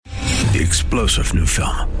The explosive new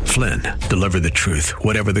film, Flynn, deliver the truth,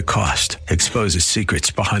 whatever the cost, exposes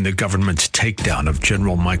secrets behind the government's takedown of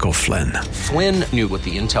General Michael Flynn. Flynn knew what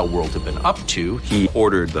the intel world had been up to. He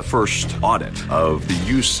ordered the first audit of the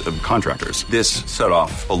use of contractors. This set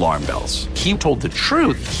off alarm bells. He told the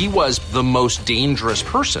truth. He was the most dangerous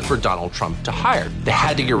person for Donald Trump to hire. They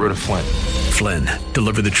had to get rid of Flynn. Flynn,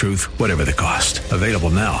 deliver the truth, whatever the cost. Available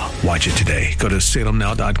now. Watch it today. Go to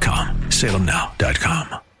salemnow.com.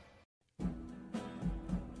 salemnow.com.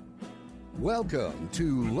 Welcome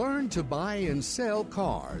to Learn to Buy and Sell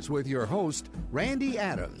Cars with your host, Randy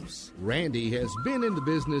Adams. Randy has been in the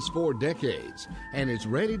business for decades and is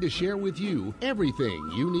ready to share with you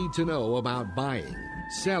everything you need to know about buying,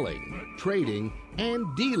 selling, trading, and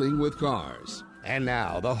dealing with cars. And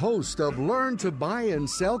now, the host of Learn to Buy and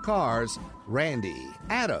Sell Cars, Randy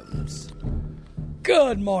Adams.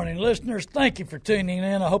 Good morning, listeners. Thank you for tuning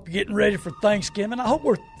in. I hope you're getting ready for Thanksgiving. I hope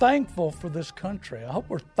we're thankful for this country. I hope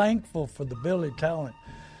we're thankful for the ability, talent,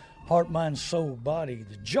 heart, mind, soul, body,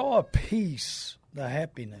 the joy, peace, the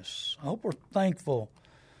happiness. I hope we're thankful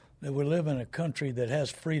that we live in a country that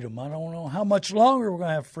has freedom. I don't know how much longer we're going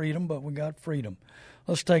to have freedom, but we got freedom.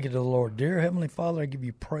 Let's take it to the Lord. Dear Heavenly Father, I give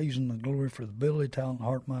you praise and the glory for the ability, talent,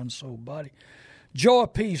 heart, mind, soul, body. Joy,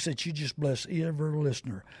 peace that you just bless every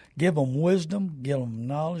listener. Give them wisdom, give them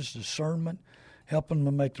knowledge, discernment, help them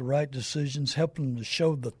to make the right decisions, help them to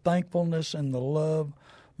show the thankfulness and the love,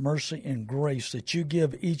 mercy, and grace that you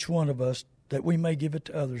give each one of us, that we may give it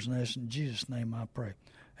to others. And that's in Jesus' name I pray.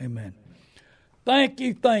 Amen. Thank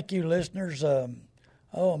you, listeners. I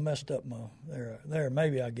messed up my there.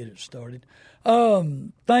 Maybe I'll get it started.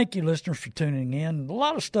 Thank you, listeners, for tuning in. A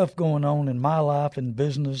lot of stuff going on in my life and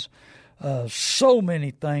business. So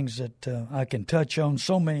many things that I can touch on,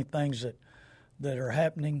 so many things that are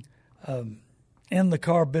happening in the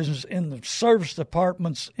car business, in the service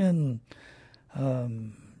departments, in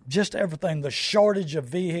just everything, the shortage of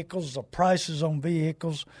vehicles, the prices on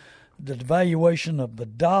vehicles, the devaluation of the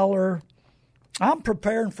dollar. I'm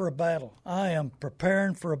preparing for a battle. I am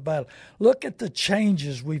preparing for a battle. Look at the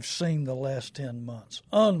changes we've seen the last 10 months.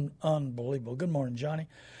 Unbelievable. Good morning, Johnny.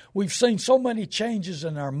 We've seen so many changes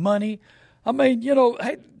in our money. I mean,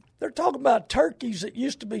 hey, they're talking about turkeys that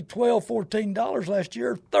used to be $12, $14 last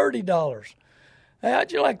year, $30. Hey,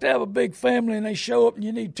 how'd you like to have a big family and they show up and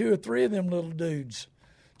you need 2 or 3 of them little dudes?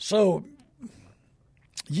 So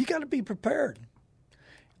you got to be prepared.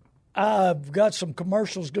 I've got some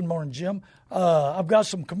commercials. Good morning, Jim. I've got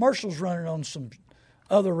some commercials running on some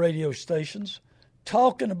other radio stations,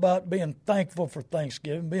 talking about being thankful for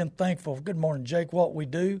Thanksgiving, being thankful. Good morning, Jake, what we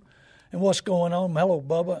do and what's going on. Hello,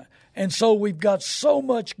 Bubba. And so we've got so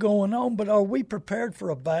much going on, but are we prepared for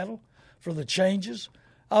a battle, for the changes?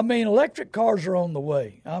 I mean, electric cars are on the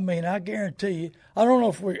way. I mean, I guarantee you, I don't know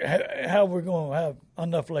if how we're going to have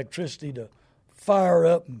enough electricity to fire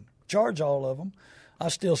up and charge all of them. I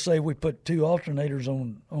still say we put 2 alternators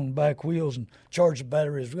on back wheels and charge the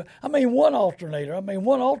batteries. I mean, one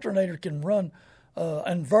alternator can run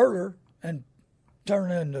inverter and turn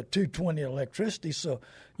into 220 electricity, so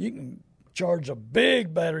you can charge a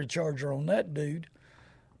big battery charger on that dude.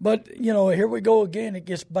 But, here we go again. It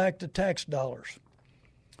gets back to tax dollars.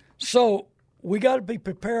 So we got to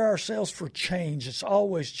prepare ourselves for change. It's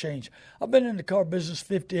always change. I've been in the car business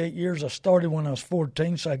 58 years. I started when I was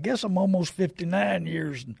 14, so I guess I'm almost 59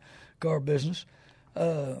 years in car business.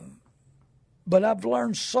 But I've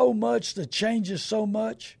learned so much. The changes so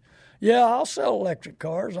much. Yeah, I'll sell electric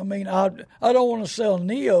cars. I mean, I don't want to sell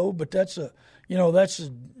Neo, but that's a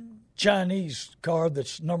Chinese car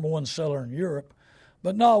that's number 1 seller in Europe.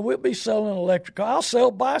 But no, we'll be selling electric cars. I'll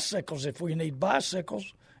sell bicycles if we need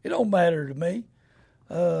bicycles. It don't matter to me.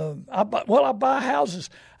 I buy houses.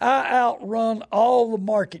 I outrun all the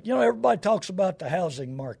market. Everybody talks about the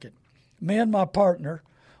housing market. Me and my partner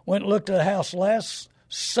went and looked at a house last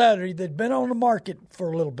Saturday. They'd been on the market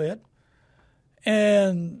for a little bit,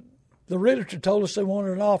 and the realtor told us they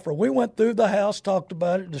wanted an offer. We went through the house, talked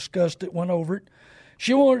about it, discussed it, went over it.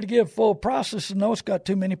 She wanted to give full price. I said, no, it's got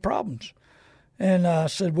too many problems. And I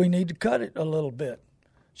said, we need to cut it a little bit.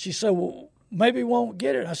 She said, well, maybe we won't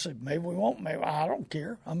get it. I said, maybe we won't. Maybe I don't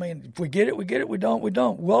care. I mean, if we get it, we get it. We don't, we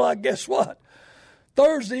don't. Well, I guess what?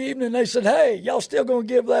 Thursday evening, they said, hey, y'all still going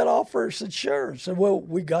to give that offer? I said, sure. I said, well,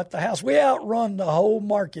 we got the house. We outrun the whole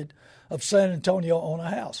market of San Antonio on a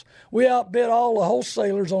house. We outbid all the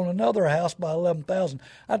wholesalers on another house by $11,000.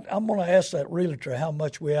 I'm going to ask that realtor how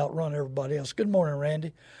much we outrun everybody else. Good morning,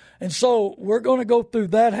 Randy. And so we're going to go through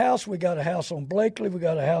that house. We got a house on Blakely. We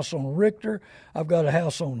got a house on Richter. I've got a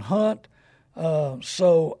house on Hunt.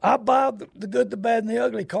 So I buy the good, the bad, and the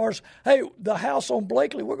ugly cars. Hey, the house on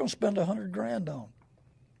Blakely, we're going to spend $100,000 on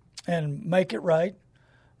and make it right.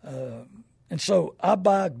 And so I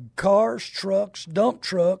buy cars, trucks, dump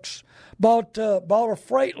trucks. Bought a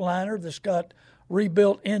Freightliner that's got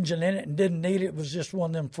rebuilt engine in it and didn't need it. It was just one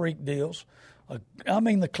of them freak deals. I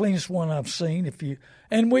mean, the cleanest one I've seen.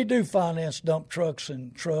 And we do finance dump trucks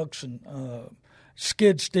and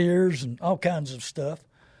skid steers and all kinds of stuff.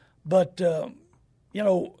 But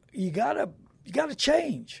you gotta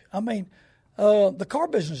change. I mean, the car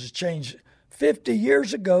business has changed. 50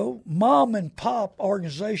 years ago, mom and pop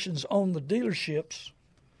organizations owned the dealerships,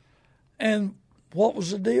 and what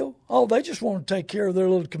was the deal? Oh, they just wanted to take care of their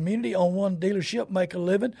little community, own one dealership, make a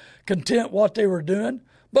living, content what they were doing.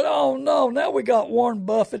 But oh no, now we got Warren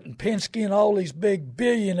Buffett and Penske and all these big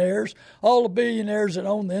billionaires, all the billionaires that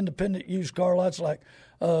own the independent used car lots like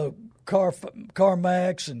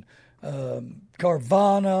CarMax and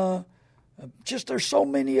Carvana. Just there's so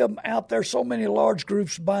many of them out there, so many large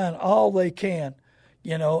groups buying all they can,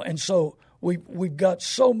 and so we've got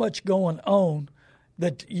so much going on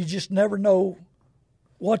that you just never know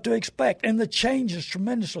what to expect. And the changes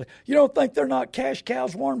tremendously. You don't think they're not cash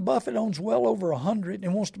cows? Warren Buffett owns well over 100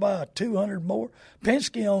 and wants to buy 200 more.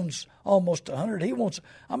 Penske owns almost 100.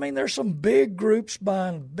 There's some big groups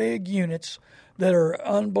buying big units that are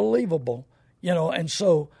unbelievable, and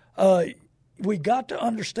so we got to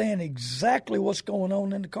understand exactly what's going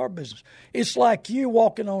on in the car business. It's like you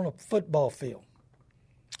walking on a football field.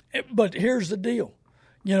 But here's the deal.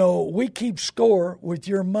 We keep score with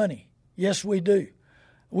your money. Yes, we do.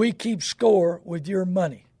 We keep score with your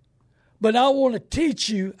money. But I want to teach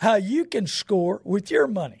you how you can score with your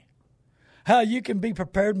money, how you can be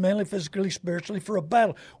prepared mentally, physically, spiritually for a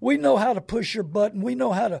battle. We know how to push your button. We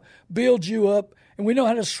know how to build you up, and we know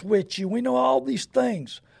how to switch you. We know all these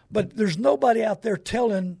things. But there's nobody out there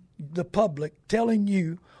telling the public, telling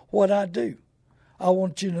you what I do. I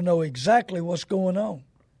want you to know exactly what's going on.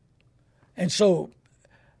 And so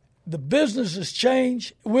the business has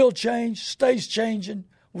changed, will change, stays changing.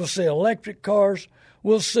 We'll see electric cars.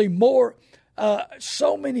 We'll see more.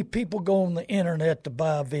 So many people go on the internet to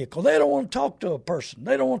buy a vehicle. They don't want to talk to a person.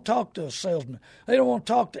 They don't want to talk to a salesman. They don't want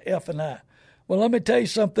to talk to F&I. Well, let me tell you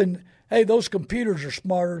something. Hey, those computers are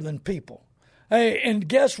smarter than people. Hey, and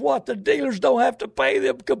guess what? The dealers don't have to pay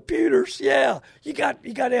them computers. Yeah, you got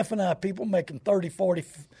F&I people making 30, 40,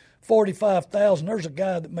 45,000. There's a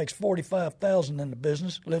guy that makes 45,000 in the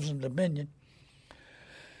business, lives in Dominion.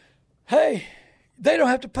 Hey, they don't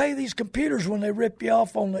have to pay these computers when they rip you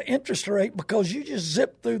off on the interest rate because you just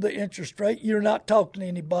zip through the interest rate. You're not talking to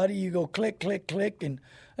anybody. You go click, click, click, and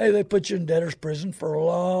hey, they put you in debtor's prison for a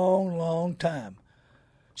long, long time.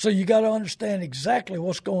 So you got to understand exactly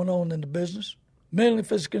what's going on in the business. Mentally,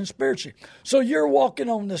 physically, and spiritually. So you're walking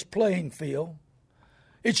on this playing field.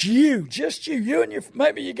 It's you, just you and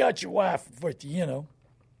maybe you got your wife with you,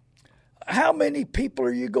 How many people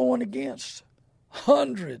are you going against?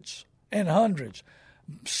 Hundreds and hundreds.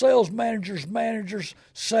 Sales managers,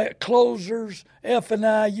 closers,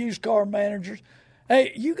 F&I, used car managers.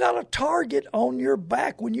 Hey, you got a target on your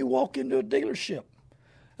back when you walk into a dealership.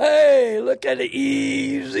 Hey, look at the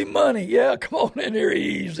easy money. Yeah, come on in here,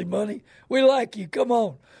 easy money. We like you. Come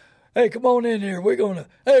on. Hey, come on in here. We're gonna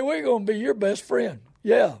be your best friend.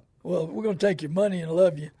 Yeah. Well, we're gonna take your money and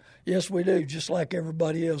love you. Yes, we do, just like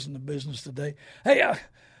everybody else in the business today. Hey,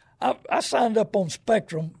 I signed up on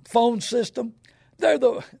Spectrum phone system.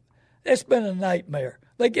 It's been a nightmare.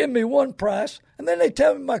 They give me one price, and then they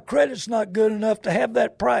tell me my credit's not good enough to have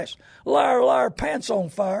that price. Liar, liar, pants on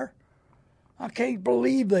fire. I can't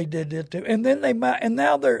believe they did that too. And then I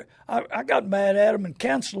got mad at them and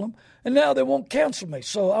canceled them, and now they won't cancel me.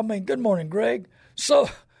 So, good morning, Greg. So,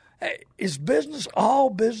 hey, is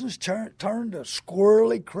all business turned to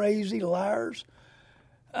squirrely, crazy liars?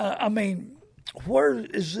 Where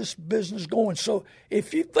is this business going? So,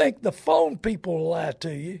 if you think the phone people lie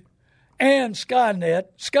to you, and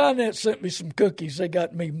Skynet sent me some cookies. They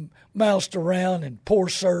got me moused around and poor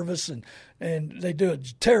service, and they do a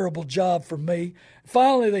terrible job for me.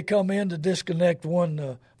 Finally, they come in to disconnect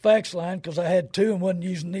one fax line because I had two and wasn't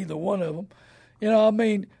using neither one of them.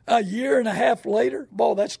 A year and a half later,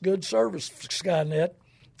 boy, that's good service for Skynet.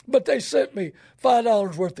 But they sent me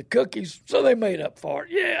 $5 worth of cookies, so they made up for it.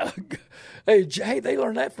 Yeah. Hey, they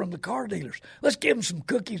learned that from the car dealers. Let's give them some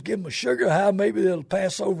cookies, give them a sugar high. Maybe they'll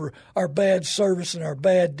pass over our bad service and our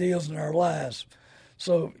bad deals and our lies.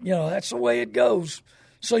 So, that's the way it goes.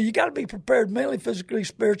 So you got to be prepared mentally, physically,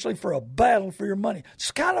 spiritually for a battle for your money.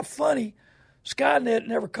 It's kind of funny. Skynet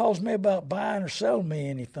never calls me about buying or selling me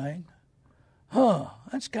anything.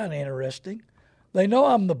 That's kind of interesting. They know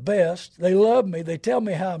I'm the best. They love me. They tell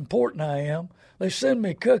me how important I am. They send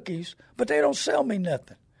me cookies, but they don't sell me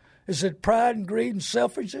nothing. Is it pride and greed and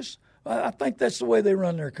selfishness? I think that's the way they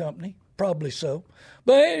run their company. Probably so.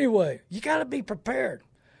 But anyway, you got to be prepared.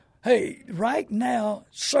 Hey, right now,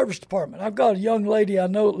 service department. I've got a young lady I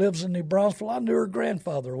know that lives in New Braunfels. I knew her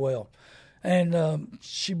grandfather well. And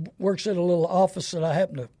she works at a little office that I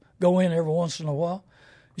happen to go in every once in a while.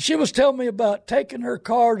 She was telling me about taking her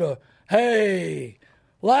car to,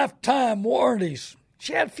 lifetime warranties.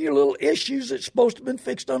 She had a few little issues that's supposed to have been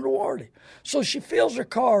fixed under warranty. So she fills her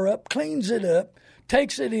car up, cleans it up,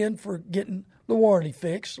 takes it in for getting the warranty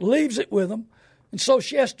fixed, leaves it with them. And so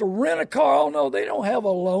she has to rent a car. Oh, no, they don't have a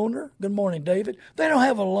loaner. Good morning, David. They don't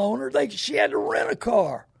have a loaner. She had to rent a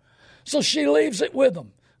car. So she leaves it with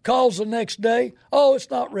them. Calls the next day. Oh, it's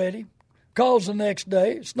not ready. Calls the next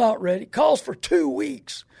day. It's not ready. Calls for 2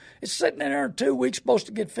 weeks. It's sitting in there in 2 weeks, supposed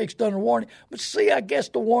to get fixed under warranty. But see, I guess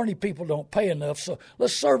the warranty people don't pay enough, so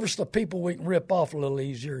let's service the people we can rip off a little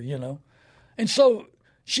easier, you know. And so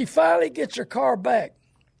she finally gets her car back.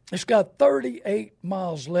 It's got 38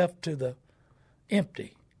 miles left to the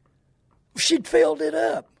empty. She'd filled it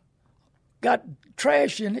up, got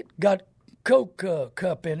trash in it, got Coke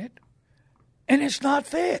cup in it, and it's not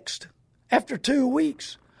fixed after 2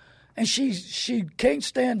 weeks. And she can't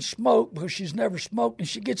stand smoke because she's never smoked, and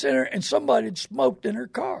she gets in there and somebody had smoked in her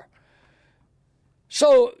car.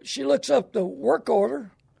 So she looks up the work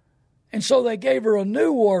order, and so they gave her a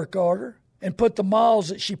new work order and put the miles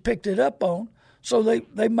that she picked it up on. So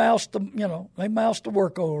they moused the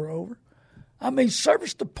work order over. I mean,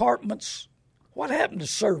 service departments, what happened to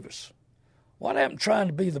service? What happened to trying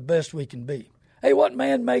to be the best we can be? Hey, what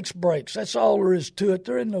man makes breaks? That's all there is to it.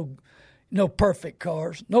 There ain't no perfect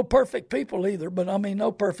cars. No perfect people either, but I mean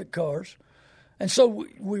no perfect cars. And so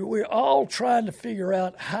we're all trying to figure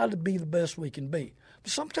out how to be the best we can be.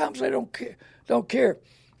 But sometimes they don't care.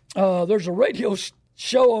 There's a radio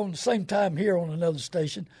show on the same time here on another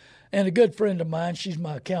station, and a good friend of mine, she's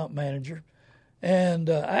my account manager, and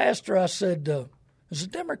I asked her, I said, is the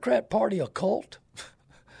Democrat Party a cult?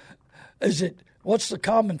 What's the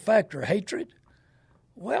common factor, hatred?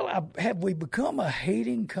 Well, have we become a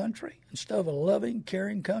hating country instead of a loving,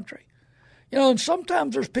 caring country? You know, and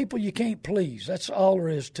sometimes there's people you can't please. That's all there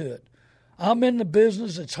is to it. I'm in the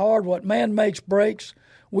business. It's hard. What man makes breaks.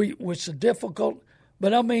 It's difficult.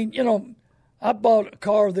 But, I mean, you know, I bought a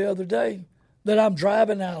car the other day that I'm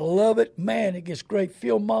driving. I love it. Man, it gets great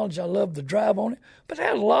fuel mileage. I love the drive on it. But it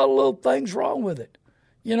had a lot of little things wrong with it.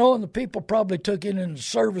 You know, and the people probably took it into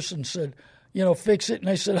service and said, you know, fix it. And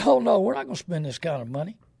they said, oh, no, we're not going to spend this kind of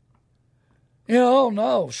money. You know, oh,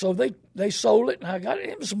 no. So they sold it, and I got it.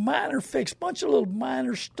 It was a minor fix, bunch of little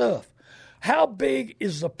minor stuff. How big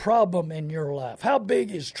is the problem in your life? How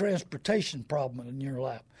big is transportation problem in your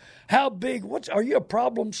life? How big, are you a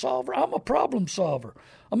problem solver? I'm a problem solver.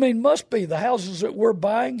 I mean, must be. The houses that we're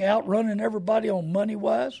buying, outrunning everybody on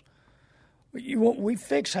money-wise. We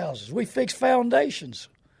fix houses. We fix foundations.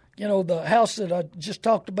 You know, the house that I just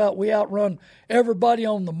talked about, we outrun everybody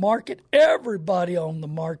on the market. Everybody on the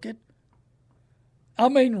market. I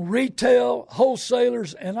mean, retail,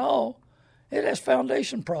 wholesalers, and all. It has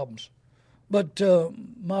foundation problems. But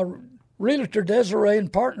my realtor, Desiree,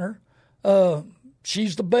 and partner,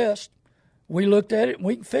 she's the best. We looked at it, and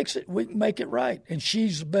we can fix it. We can make it right. And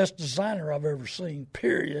she's the best designer I've ever seen,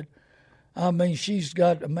 period. I mean, she's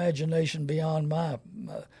got imagination beyond my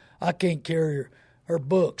I can't carry her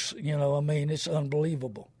books, you know. I mean, it's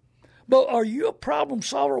unbelievable. But are you a problem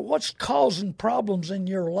solver? What's causing problems in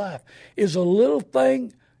your life? Is a little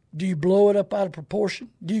thing, do you blow it up out of proportion?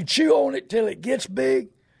 Do you chew on it till it gets big?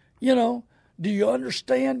 You know, do you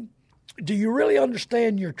understand? Do you really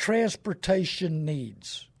understand your transportation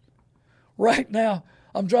needs? Right now,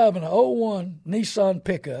 I'm driving an 01 Nissan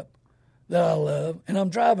pickup that I love, and I'm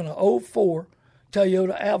driving an 04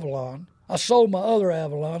 Toyota Avalon. I sold my other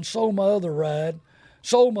Avalon, sold my other ride,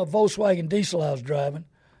 sold my Volkswagen diesel I was driving.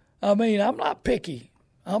 I mean, I'm not picky.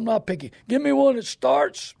 I'm not picky. Give me one that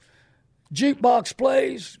starts, jukebox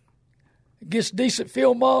plays, gets decent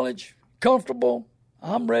fuel mileage, comfortable.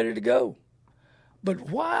 I'm ready to go. But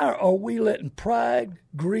why are we letting pride,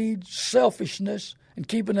 greed, selfishness, and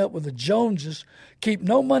keeping up with the Joneses keep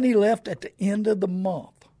no money left at the end of the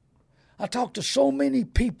month? I talk to so many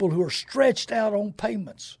people who are stretched out on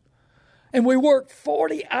payments. And we work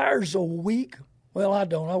 40 hours a week. Well, I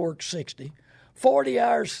don't. I work 60. 40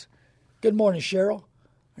 hours. Good morning, Cheryl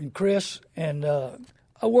and Chris. And I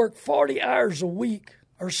work 40 hours a week,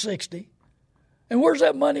 or 60. And where's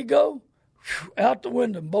that money go? Out the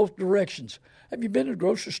window in both directions. Have you been to the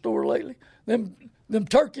grocery store lately? Them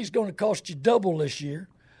turkeys going to cost you double this year.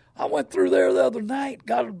 I went through there the other night,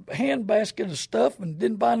 got a hand basket of stuff, and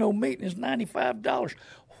didn't buy no meat, and it's $95.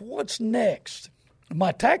 What's next?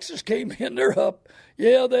 My taxes came in, they're up.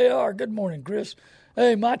 Yeah, they are. Good morning, Chris.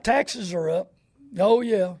 Hey, my taxes are up. Oh,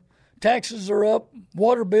 yeah. Taxes are up.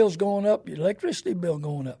 Water bill's going up. Your electricity bill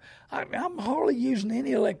going up. I'm hardly using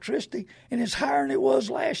any electricity, and it's higher than it was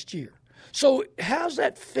last year. So how's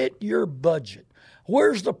that fit your budget?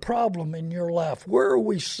 Where's the problem in your life? Where are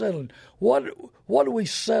we settling? What do we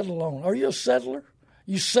settle on? Are you a settler?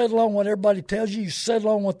 You settle on what everybody tells you? You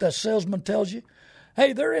settle on what that salesman tells you?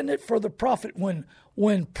 Hey, they're in it for the profit.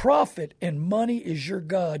 When profit and money is your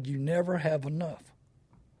God, you never have enough.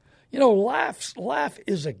 You know, life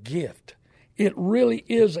is a gift. It really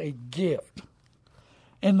is a gift.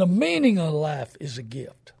 And the meaning of life is a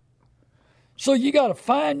gift. So you got to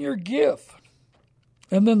find your gift.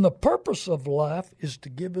 And then the purpose of life is to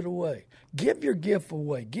give it away. Give your gift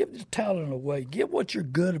away. Give the talent away. Give what you're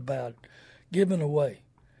good about giving away.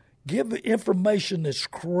 Give information that's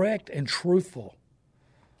correct and truthful.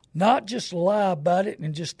 Not just lie about it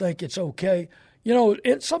and just think it's okay. You know,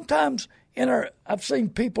 sometimes I've seen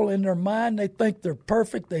people in their mind, they think they're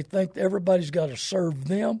perfect. They think everybody's got to serve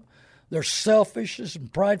them. They're selfish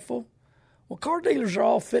and prideful. Well, car dealers are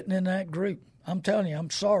all fitting in that group. I'm telling you, I'm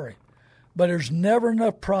sorry. But there's never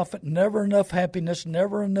enough profit, never enough happiness,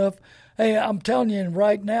 never enough. Hey, I'm telling you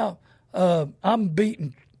right now, I'm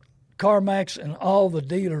beating CarMax and all the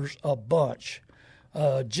dealers a bunch.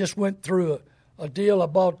 Just went through a deal. I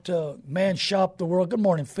bought Man Shop the World. Good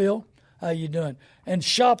morning, Phil. How you doing? And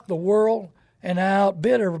Shop the World, and I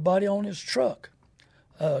outbid everybody on his truck.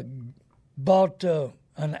 Bought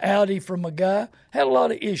an Audi from a guy. Had a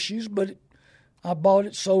lot of issues, but I bought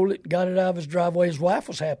it, sold it, got it out of his driveway. His wife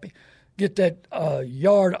was happy. Get that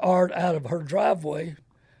yard art out of her driveway.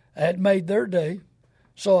 That made their day.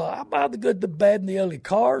 So I buy the good, the bad, and the ugly.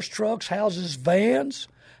 Cars, trucks, houses, vans.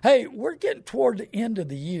 Hey, we're getting toward the end of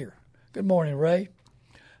the year. Good morning, Ray.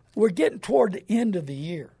 We're getting toward the end of the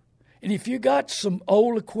year. And if you got some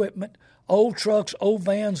old equipment, old trucks, old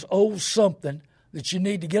vans, old something that you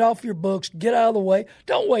need to get off your books, get out of the way,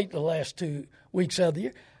 don't wait the last 2 weeks of the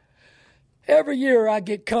year. Every year I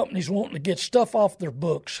get companies wanting to get stuff off their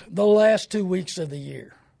books the last 2 weeks of the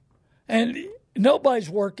year. And nobody's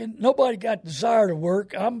working. Nobody got desire to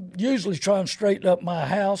work. I'm usually trying to straighten up my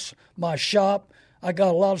house, my shop. I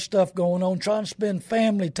got a lot of stuff going on, trying to spend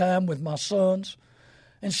family time with my sons.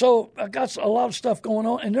 And so I got a lot of stuff going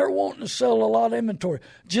on, and they're wanting to sell a lot of inventory.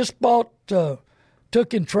 Just bought,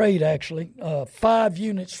 took in trade actually, 5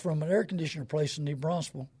 units from an air conditioner place in New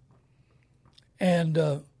Braunfels. And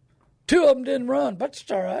 2 of them didn't run, but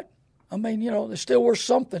it's all right. I mean, you know, they're still worth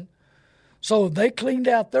something. So they cleaned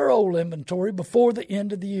out their old inventory before the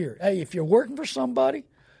end of the year. Hey, if you're working for somebody,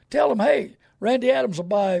 tell them, hey, Randy Adams will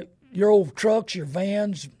buy your old trucks, your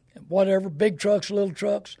vans, whatever, big trucks, little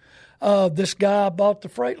trucks. This guy I bought the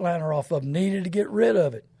Freightliner off of, needed to get rid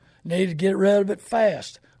of it. Needed to get rid of it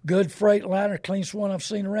fast. Good Freightliner, cleanest one I've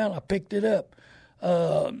seen around. I picked it up.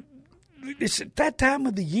 It's at that time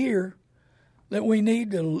of the year that we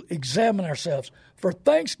need to examine ourselves. For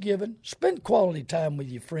Thanksgiving, spend quality time with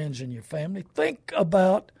your friends and your family. Think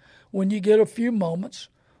about, when you get a few moments,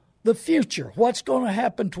 the future. What's going to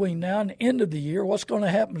happen between now and the end of the year? What's going to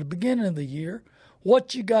happen at the beginning of the year?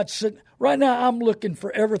 What you got sitting. Right now I'm looking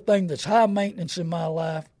for everything that's high maintenance in my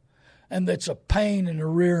life and that's a pain in the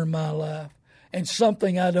rear in my life and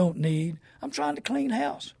something I don't need. I'm trying to clean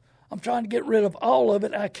house. I'm trying to get rid of all of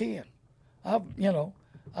it I can. I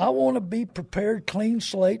want to be prepared, clean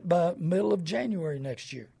slate by middle of January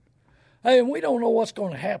next year. Hey, and we don't know what's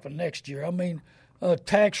going to happen next year. I mean,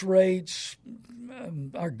 tax rates,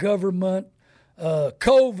 our government,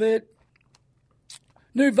 COVID,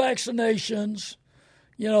 new vaccinations.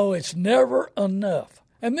 You know, it's never enough.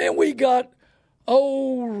 And then we got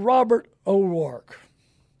old Robert O'Rourke.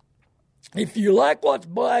 If you like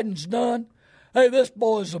what Biden's done, hey, this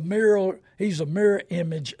boy's a mirror. He's a mirror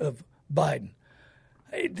image of Biden.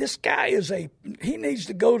 Hey, this guy he needs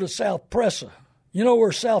to go to South Presa. You know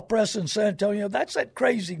where South Presa in San Antonio? That's that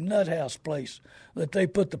crazy nut house place that they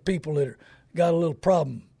put the people that got a little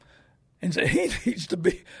problem. And so he needs to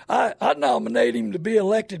be. I nominate him to be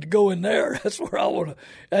elected to go in there. That's where I want to.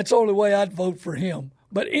 That's the only way I'd vote for him.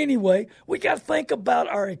 But anyway, we got to think about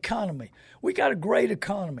our economy. We got a great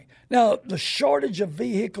economy. Now, the shortage of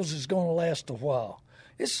vehicles is going to last a while.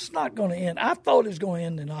 This is not going to end. I thought it was going to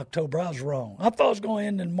end in October. I was wrong. I thought it was going to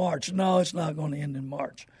end in March. No, it's not going to end in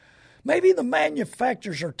March. Maybe the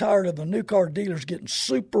manufacturers are tired of the new car dealers getting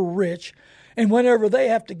super rich, and whenever they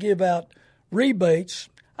have to give out rebates.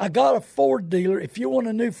 I got a Ford dealer. If you want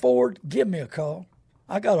a new Ford, give me a call.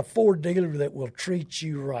 I got a Ford dealer that will treat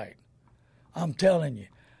you right. I'm telling you.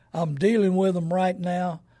 I'm dealing with them right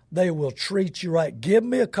now. They will treat you right. Give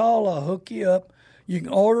me a call. I'll hook you up. You can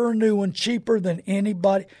order a new one cheaper than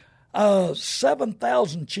anybody.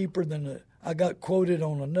 $7,000 cheaper than I got quoted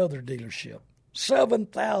on another dealership.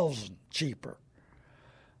 $7,000 cheaper.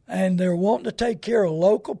 And they're wanting to take care of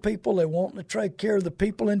local people. They're wanting to take care of the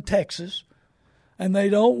people in Texas. And they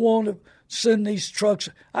don't want to send these trucks.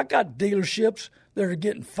 I got dealerships that are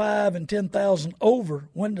getting $5,000 and $10,000 over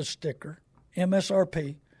window sticker,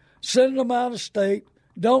 MSRP, sending them out of state,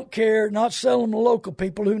 don't care, not selling them to local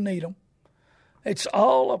people who need them. It's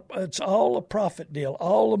all a profit deal,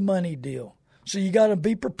 all a money deal. So you got to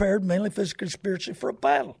be prepared, mentally, physically, spiritually, for a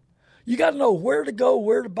battle. You got to know where to go,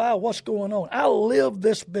 where to buy, what's going on. I live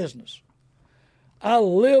this business. I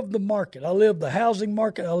live the market. I live the housing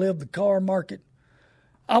market. I live the car market.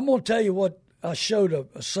 I'm going to tell you what I showed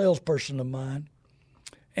a salesperson of mine,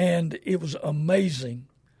 and it was amazing.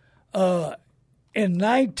 In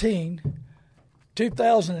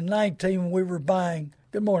 2019, when we were buying,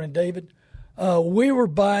 good morning, David, we were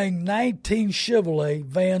buying 19 Chevrolet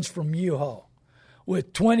vans from U-Haul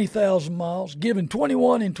with 20,000 miles, giving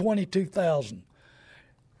 21 and 22,000.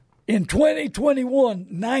 In 2021,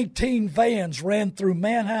 19 vans ran through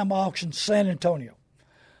Manheim Auction, San Antonio.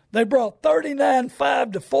 They brought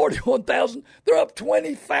 39.5 to 41,000. They're up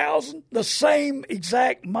 20,000, the same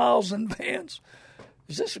exact miles and vans.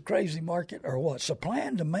 Is this a crazy market or what? Supply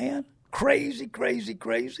and demand? Crazy, crazy,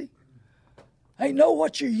 crazy. Hey, know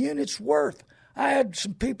what your unit's worth. I had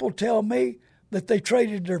some people tell me that they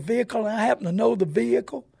traded their vehicle, and I happen to know the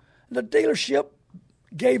vehicle. The dealership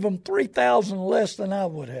gave them $3,000 less than I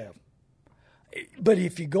would have. But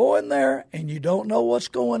if you go in there and you don't know what's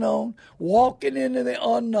going on, walking into the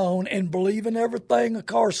unknown and believing everything a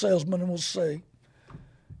car salesman will say,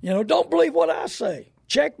 don't believe what I say.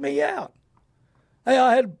 Check me out. Hey,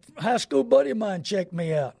 I had a high school buddy of mine check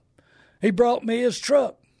me out. He brought me his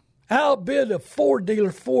truck. I outbid a Ford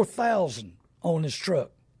dealer $4,000 on his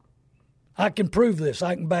truck. I can prove this.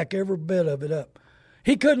 I can back every bit of it up.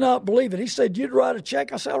 He could not believe it. He said, "You'd write a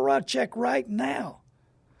check?" I said, "I'll write a check right now."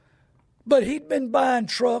 But he'd been buying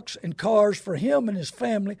trucks and cars for him and his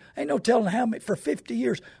family. Ain't no telling how many, for 50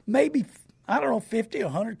 years. Maybe, 50,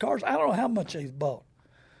 100 cars. I don't know how much he's bought.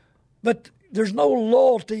 But there's no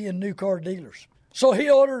loyalty in new car dealers. So he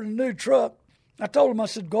ordered a new truck. I told him, I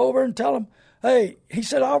said, go over and tell him, hey, he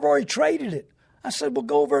said, I've already traded it. I said, well,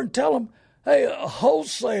 go over and tell him, hey, a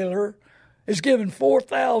wholesaler is giving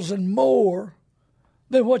 $4,000 more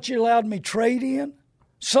than what you allowed me trade in.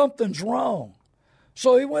 Something's wrong.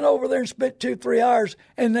 So he went over there and spent 2-3 hours,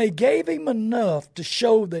 and they gave him enough to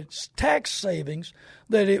show that it's tax savings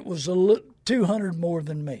that it was $200 more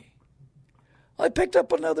than me. I picked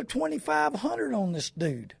up another $2,500 on this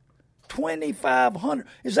dude. $2,500.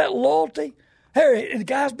 Is that loyalty? Hey, the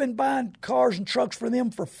guy's been buying cars and trucks for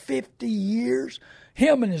them for 50 years.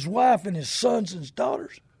 Him and his wife and his sons and his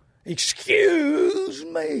daughters. Excuse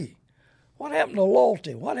me. What happened to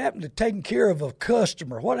loyalty? What happened to taking care of a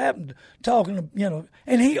customer? What happened to talking to,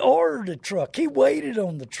 and he ordered a truck. He waited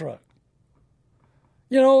on the truck.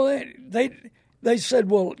 They said,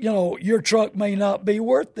 well, your truck may not be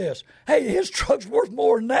worth this. Hey, his truck's worth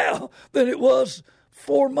more now than it was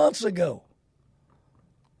 4 months ago.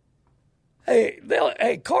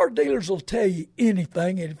 Hey, car dealers will tell you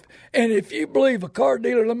anything. And if you believe a car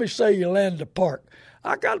dealer, let me say Yolanda Park.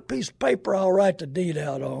 I got a piece of paper I'll write the deed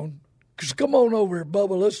out on. Because come on over here,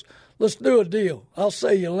 Bubba. Let's do a deal. I'll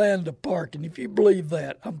say Yolanda Park. And if you believe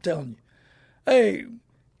that, I'm telling you. Hey,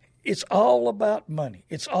 it's all about money.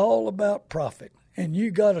 It's all about profit. And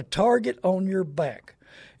you got a target on your back.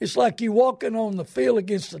 It's like you walking on the field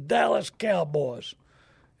against the Dallas Cowboys.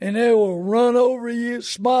 And they will run over you,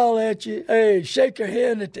 smile at you, hey, shake your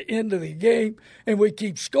hand at the end of the game, and we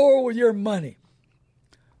keep score with your money.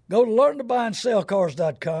 Go to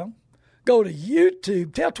learntobuyandsellcars.com. Go to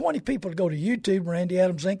YouTube. Tell 20 people to go to YouTube, Randy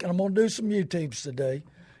Adams Inc., and I'm going to do some YouTubes today.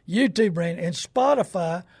 YouTube, Randy, and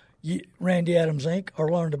Spotify, Randy Adams Inc., or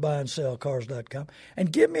learntobuyandsellcars.com.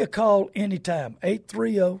 And give me a call anytime,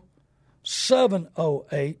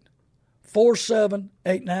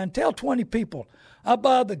 830-708-4789. Tell 20 people. I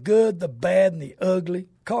buy the good, the bad, and the ugly,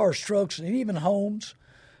 cars, trucks, and even homes.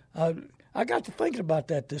 I got to thinking about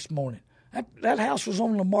that this morning. That house was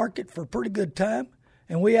on the market for a pretty good time,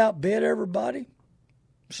 and we outbid everybody.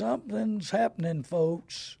 Something's happening,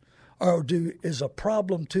 folks. Or is a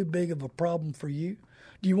problem too big of a problem for you?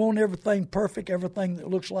 Do you want everything perfect, everything that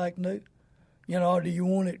looks like new? Or do you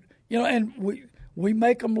want it? And we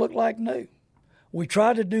make them look like new. We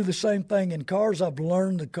try to do the same thing in cars. I've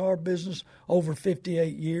learned the car business over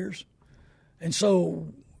 58 years. And so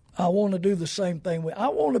I want to do the same thing. I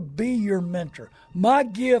want to be your mentor. My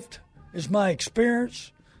gift is my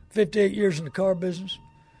experience, 58 years in the car business,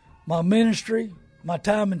 my ministry, my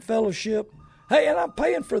time in fellowship. Hey, and I'm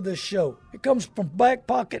paying for this show. It comes from Back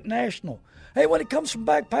Pocket National. Hey, when it comes from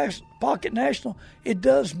Back Pocket National, it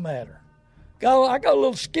does matter. I got a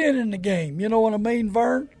little skin in the game. You know what I mean,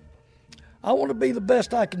 Vern? I want to be the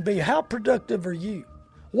best I can be. How productive are you?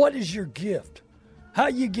 What is your gift? How are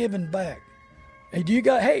you giving back? And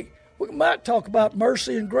we might talk about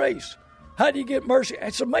mercy and grace. How do you get mercy?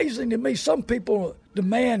 It's amazing to me. Some people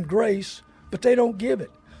demand grace, but they don't give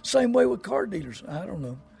it. Same way with car dealers. I don't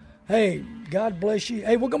know. Hey, God bless you.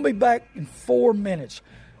 Hey, we're going to be back in 4 minutes.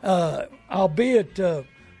 I'll be at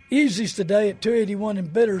Easy's today at 281 in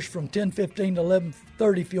Bitters from 10:15 to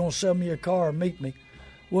 11:30 if you want to sell me your car or meet me.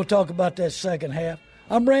 We'll talk about that second half.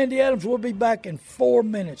 I'm Randy Adams. We'll be back in 4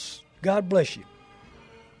 minutes. God bless you.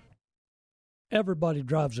 Everybody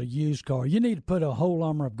drives a used car. You need to put a whole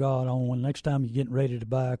armor of God on when next time you're getting ready to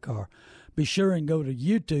buy a car. Be sure and go to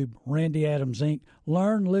YouTube, Randy Adams Inc.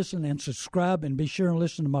 Learn, listen, and subscribe, and be sure and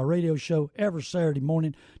listen to my radio show every Saturday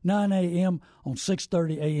morning, 9 a.m. on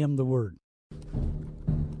 6:30 a.m. The Word.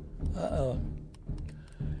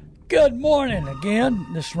 Good morning again.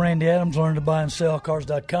 This is Randy Adams,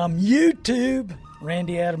 LearnToBuyAndSellCars.com. YouTube,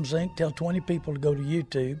 Randy Adams Inc. Tell 20 people to go to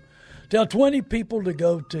YouTube. Tell 20 people to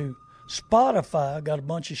go to Spotify. I got a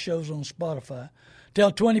bunch of shows on Spotify.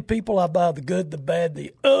 Tell 20 people I buy the good, the bad,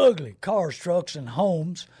 the ugly cars, trucks, and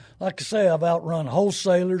homes. Like I say, I've outrun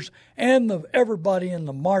wholesalers and everybody in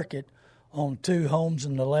the market on 2 homes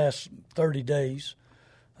in the last 30 days.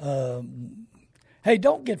 Hey,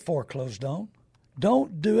 don't get foreclosed on.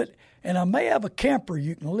 Don't do it. And I may have a camper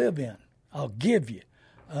you can live in. I'll give you.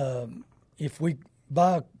 If we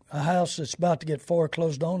buy a house that's about to get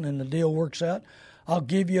foreclosed on and the deal works out, I'll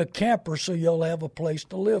give you a camper so you'll have a place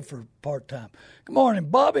to live for part-time. Good morning,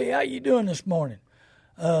 Bobby. How you doing this morning?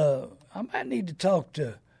 I might need to talk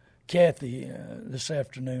to Kathy this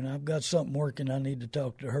afternoon. I've got something working I need to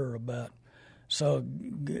talk to her about. So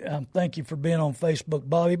thank you for being on Facebook,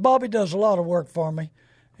 Bobby. Bobby does a lot of work for me.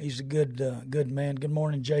 He's a good man. Good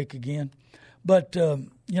morning, Jake, again. But,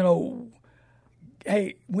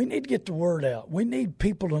 hey, we need to get the word out. We need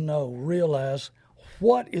people to realize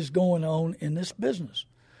what is going on in this business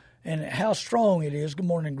and how strong it is. Good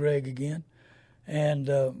morning, Greg, again. And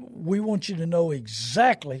we want you to know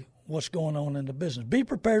exactly what's going on in the business. Be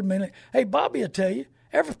prepared a minute. Hey, Bobby will tell you,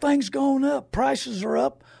 everything's going up. Prices are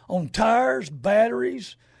up on tires,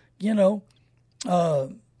 batteries.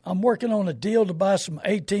 I'm working on a deal to buy some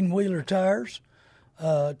 18-wheeler tires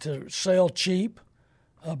to sell cheap,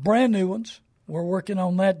 brand new ones. We're working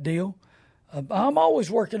on that deal. I'm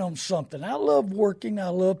always working on something. I love working. I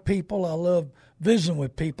love people. I love visiting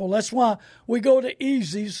with people. That's why we go to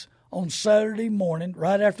Easy's on Saturday morning,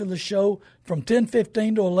 right after the show, from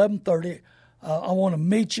 10:15 to 11:30. I want to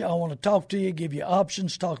meet you. I want to talk to you, give you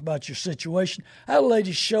options, talk about your situation. I had a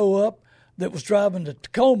lady show up that was driving to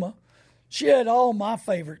Tacoma. She had all my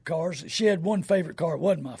favorite cars. She had one favorite car. It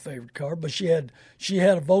wasn't my favorite car, but she had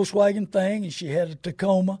a Volkswagen thing, and she had a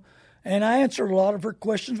Tacoma. And I answered a lot of her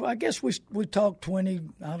questions. Well, I guess we talked 20,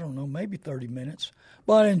 I don't know, maybe 30 minutes.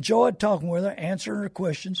 But I enjoyed talking with her, answering her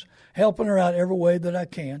questions, helping her out every way that I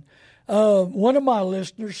can. One of my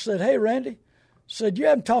listeners said, hey, Randy, said, you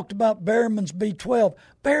haven't talked about Berryman's B12.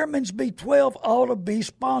 Berryman's B12 ought to be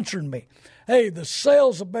sponsoring me. Hey, the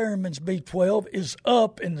sales of Berryman's B12 is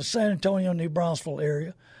up in the San Antonio, New Braunfels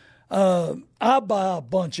area. I buy a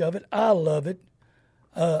bunch of it. I love it.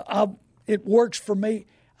 It works for me.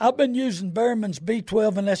 I've been using Berryman's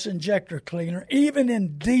B12 and that's injector cleaner, even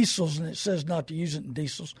in diesels, and it says not to use it in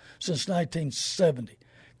diesels, since 1970.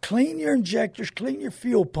 Clean your injectors, clean your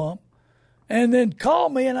fuel pump, and then call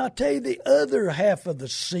me and I'll tell you the other half of the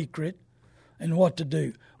secret and what to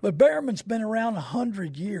do. But Berryman's been around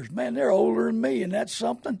 100 years. Man, they're older than me, and that's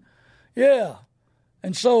something. Yeah.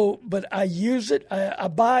 And so, but I use it. I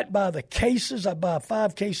buy it by the cases. I buy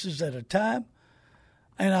 5 cases at a time.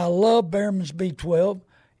 And I love Berryman's B12.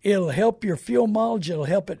 It'll help your fuel mileage. It'll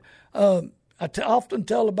help it. I often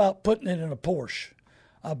tell about putting it in a Porsche.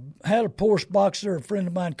 I had a Porsche Boxster. A friend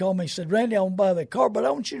of mine called me and said, Randy, I want to buy that car, but I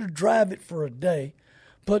want you to drive it for a day.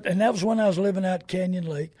 And that was when I was living out at Canyon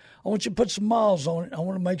Lake. I want you to put some miles on it. I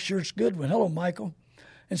want to make sure it's a good one. Hello, Michael.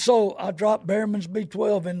 And so I dropped Berryman's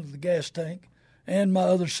B12 into the gas tank and my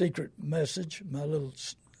other secret message, my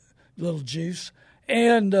little juice.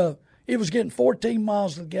 And it was getting 14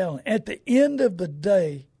 miles a gallon. At the end of the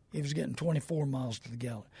day, he was getting 24 miles to the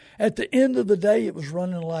gallon. At the end of the day, it was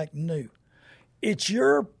running like new. It's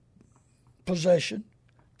your possession.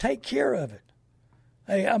 Take care of it.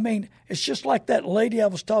 Hey, I mean, it's just like that lady I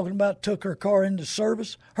was talking about took her car into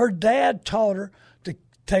service. Her dad taught her to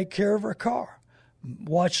take care of her car,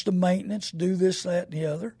 watch the maintenance, do this, that, and the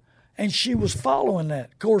other. And she was following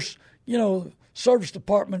that. Of course, you know, service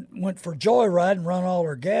department went for joyride and run all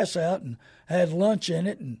her gas out and had lunch in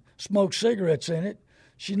it and smoked cigarettes in it.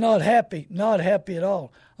 She's not happy at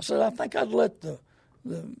all. I said, I think I'd let the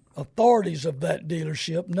authorities of that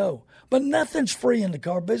dealership know. But nothing's free in the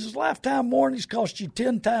car business. Lifetime warranties cost you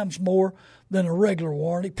 10 times more than a regular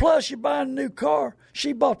warranty. Plus, you're buying a new car.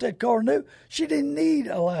 She bought that car new. She didn't need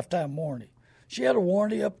a lifetime warranty. She had a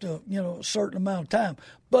warranty up to, a certain amount of time.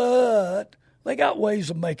 But they got ways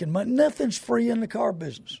of making money. Nothing's free in the car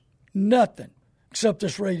business. Nothing. Except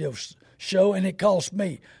this radio show, and it cost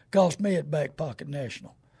me at Back Pocket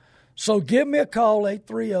National. So give me a call,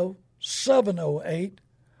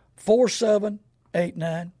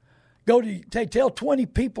 830-708-4789. Tell 20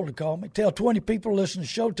 people to call me. Tell 20 people to listen to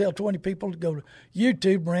the show. Tell 20 people to go to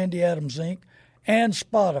YouTube, Randy Adams Inc., and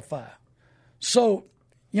Spotify. So,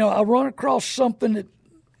 I run across something that,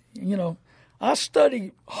 I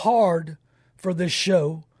study hard for this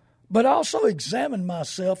show, but I also examine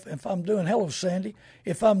myself if I'm doing, hello, Sandy,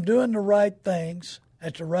 if I'm doing the right things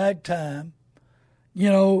at the right time.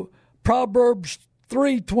 Proverbs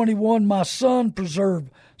 3:21, my son, preserve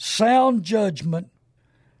sound judgment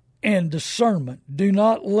and discernment. Do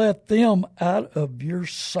not let them out of your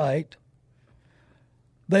sight.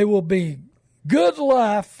 They will be good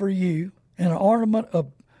life for you and an ornament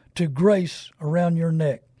to grace around your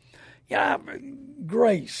neck.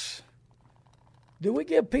 Grace. Do we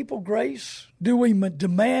give people grace? Do we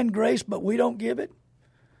demand grace, but we don't give it?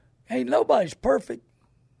 Hey, nobody's perfect.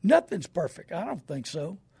 Nothing's perfect. I don't think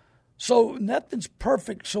so. So nothing's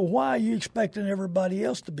perfect, so why are you expecting everybody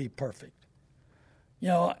else to be perfect?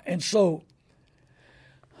 And so,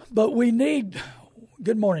 but we need,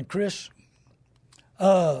 good morning, Chris.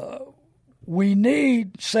 We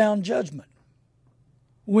need sound judgment.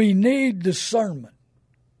 We need discernment.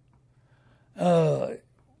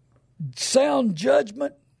 Sound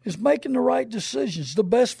judgment is making the right decisions, the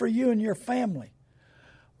best for you and your family.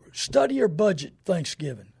 Study your budget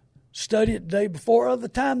Thanksgiving. Study it the day before or the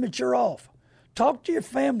time that you're off. Talk to your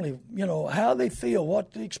family, how they feel,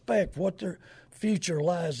 what they expect, what their future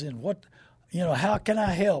lies in, how can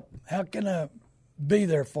I help? How can I be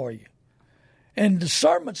there for you? And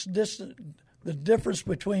discernment's the difference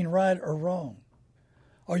between right or wrong.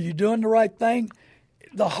 Are you doing the right thing?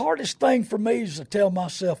 The hardest thing for me is to tell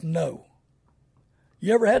myself no.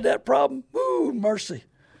 You ever had that problem? Woo, mercy.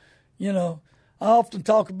 I often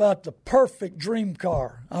talk about the perfect dream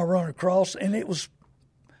car I run across, and it was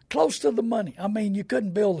close to the money. I mean, you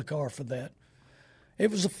couldn't build a car for that. It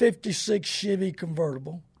was a 56 Chevy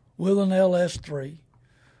convertible with an LS3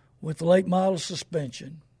 with late model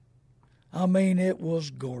suspension. I mean, it was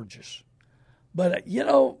gorgeous. But,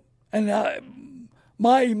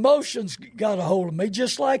 my emotions got a hold of me,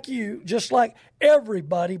 just like you, just like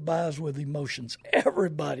everybody buys with emotions.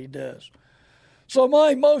 Everybody does. So my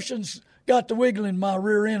emotions got to wiggling my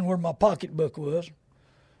rear end where my pocketbook was.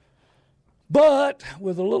 But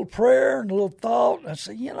with a little prayer and a little thought, I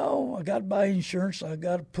said, I got to buy insurance. I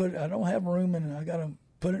don't have room, and I got to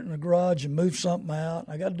put it in the garage and move something out.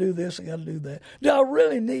 I got to do this. I got to do that. Do I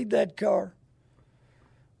really need that car?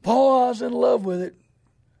 Paul, I was in love with it.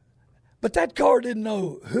 But that car didn't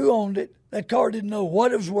know who owned it. That car didn't know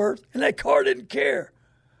what it was worth. And that car didn't care.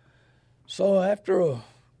 So after a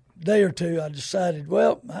day or two, I decided,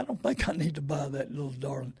 well, I don't think I need to buy that little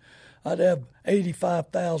darling. I'd have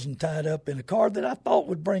 $85,000 tied up in a car that I thought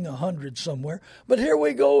would bring $100 somewhere. But here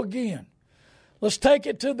we go again. Let's take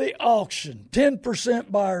it to the auction.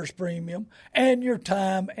 10% buyer's premium, and your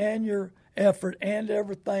time and your effort and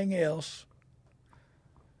everything else.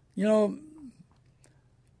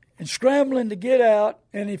 And scrambling to get out,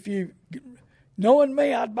 and knowing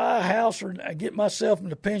me, I'd buy a house or I'd get myself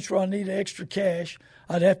in a pinch where I need extra cash.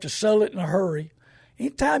 I'd have to sell it in a hurry.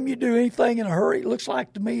 Anytime you do anything in a hurry, it looks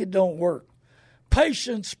like to me it don't work.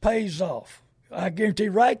 Patience pays off. I guarantee,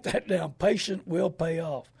 write that down. Patience will pay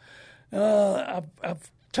off.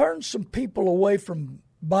 I've turned some people away from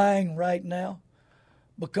buying right now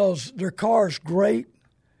because their car is great.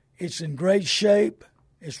 It's in great shape.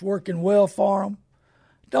 It's working well for them.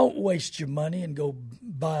 Don't waste your money and go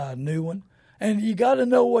buy a new one. And you got to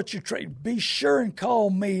know what your trade. Be sure and call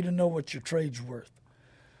me to know what your trade's worth.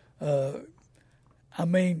 I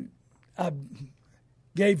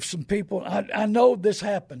gave some people. I know this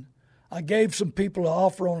happened. I gave some people an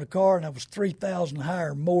offer on the car, and I was $3,000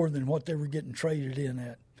 higher more than what they were getting traded in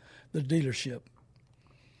at the dealership.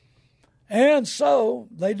 And so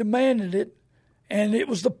they demanded it, and it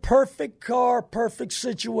was the perfect car, perfect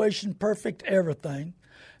situation, perfect everything.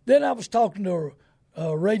 Then I was talking to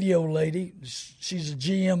a radio lady. She's a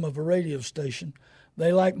GM of a radio station.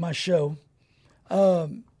 They like my show.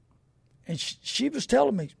 And she was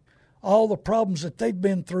telling me all the problems that they've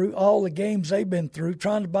been through, all the games they've been through,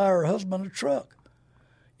 trying to buy her husband a truck.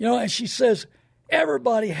 And she says,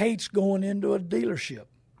 everybody hates going into a dealership.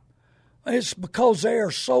 It's because they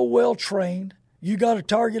are so well trained. You got a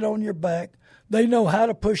target on your back. They know how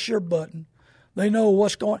to push your button. They know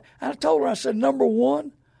what's going on. And I told her, I said, number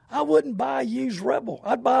one, I wouldn't buy a used Rebel.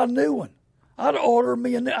 I'd buy a new one. I'd order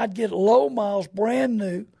me a new. I'd get low miles, brand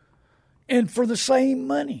new, and for the same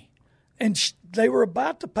money. And they were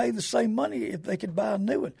about to pay the same money if they could buy a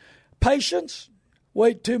new one. Patience,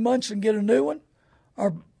 wait 2 months and get a new one,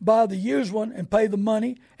 or buy the used one and pay the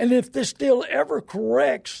money. And if this still ever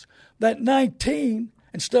corrects, that 19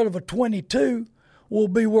 instead of a 22 will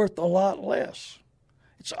be worth a lot less.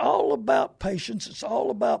 It's all about patience. It's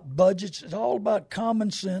all about budgets. It's all about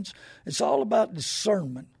common sense. It's all about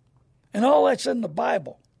discernment. And all that's in the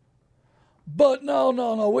Bible. But no.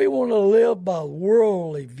 We want to live by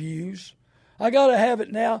worldly views. I got to have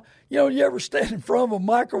it now. You ever stand in front of a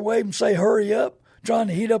microwave and say, hurry up, trying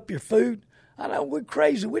to heat up your food? I know, we're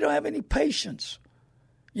crazy. We don't have any patience.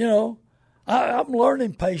 I'm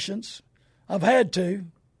learning patience. I've had to.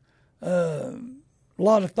 A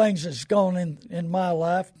lot of things that's gone in my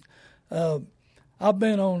life. I've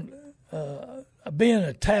been being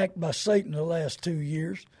attacked by Satan the last 2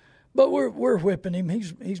 years, but we're whipping him.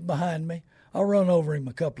 He's behind me. I'll run over him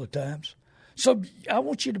a couple of times. So I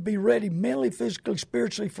want you to be ready mentally, physically,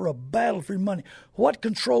 spiritually for a battle for your money. What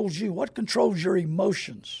controls you? What controls your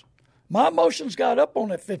emotions? My emotions got up on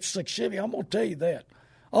that 56 Chevy. I'm going to tell you that.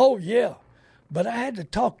 Oh, yeah. But I had to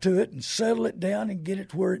talk to it and settle it down and get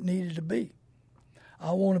it where it needed to be.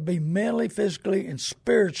 I want to be mentally, physically, and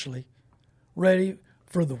spiritually ready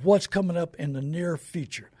for what's coming up in the near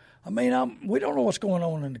future. I mean, we don't know what's going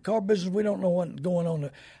on in the car business. We don't know what's going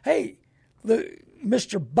on.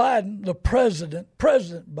 Mr. Biden, the President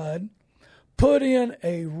Biden, put in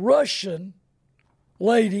a Russian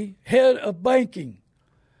lady, head of banking.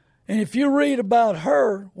 And if you read about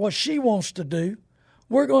her, what she wants to do,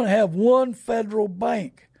 we're going to have one federal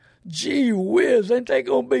bank. Gee whiz, ain't that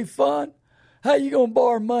going to be fun? How you going to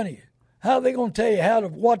borrow money? How are they going to tell you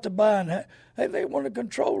what to buy? And hey, they want to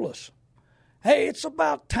control us. Hey, it's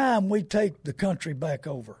about time we take the country back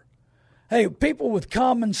over. Hey, people with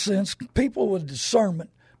common sense, people with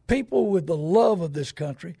discernment, people with the love of this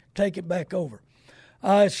country, take it back over.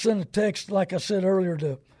 I sent a text, like I said earlier,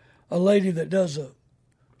 to a lady that does a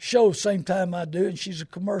show same time I do, and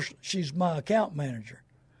she's my account manager.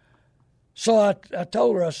 So I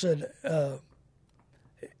told her, I said,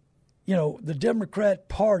 the Democrat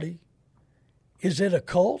Party, is it a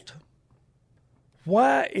cult?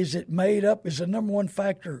 Why is it made up? Is the number one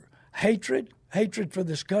factor hatred? Hatred for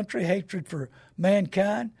this country, hatred for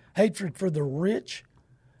mankind, hatred for the rich?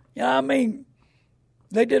 They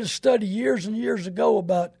did a study years and years ago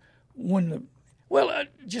about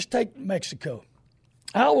just take Mexico.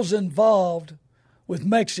 I was involved with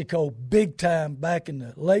Mexico big time back in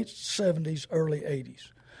the late 70s, early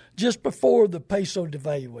 80s, just before the peso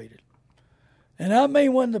devaluated. And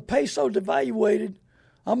when the peso devaluated,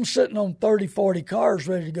 I'm sitting on 30, 40 cars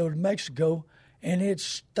ready to go to Mexico, and it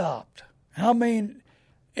stopped.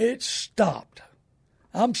 It stopped.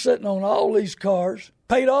 I'm sitting on all these cars,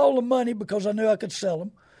 paid all the money because I knew I could sell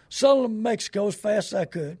them in Mexico as fast as I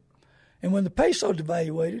could. And when the peso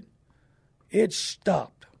devaluated, it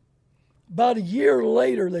stopped. About a year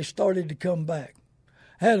later, they started to come back.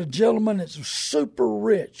 I had a gentleman that's super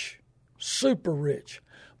rich.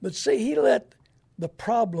 But see, he let the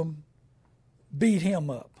problem beat him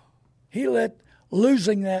up. He let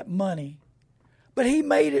losing that money, but he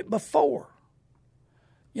made it before.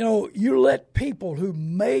 You let people who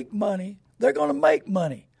make money, they're going to make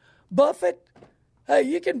money. Buffett, hey,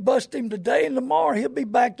 you can bust him today and tomorrow he'll be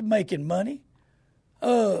back to making money.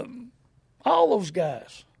 All those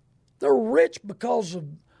guys, they're rich because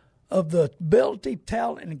of the ability,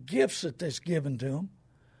 talent, and gifts that that's given to them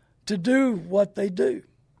to do what they do.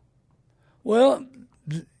 Well,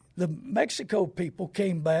 the Mexico people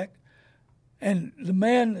came back, and the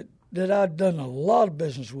man that I'd done a lot of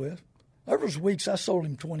business with, there was weeks I sold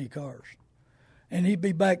him 20 cars. And he'd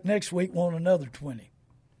be back next week wanting another 20.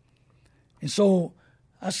 And so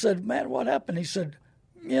I said, man, what happened? He said,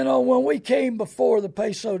 when we came before the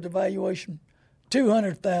peso devaluation,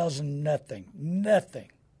 $200,000,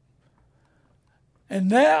 nothing. And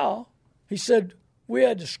now, he said, we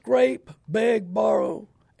had to scrape, beg, borrow,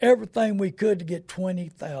 everything we could to get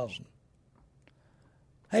 $20,000.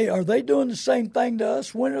 Hey, are they doing the same thing to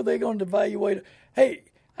us? When are they going to devaluate it? Hey,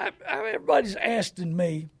 everybody's asking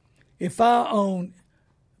me if I own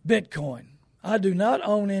Bitcoin. I do not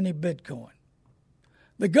own any Bitcoin.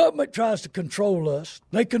 The government tries to control us.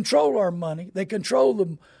 They control our money. They control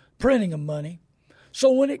the printing of money.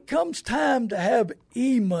 So when it comes time to have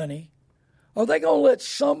e-money, are they going to let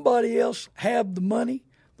somebody else have the money?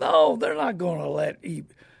 No, they're not going to let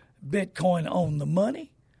Bitcoin own the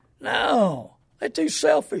money. No, they're too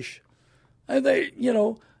selfish. And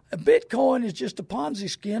Bitcoin is just a Ponzi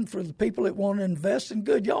scheme for the people that want to invest, and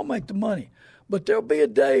good, y'all make the money. But there'll be a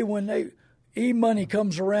day when e-money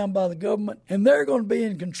comes around by the government, and they're going to be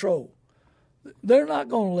in control. They're not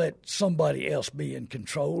going to let somebody else be in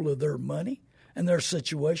control of their money and their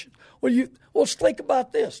situation. Well, let's think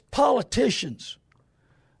about this. Politicians,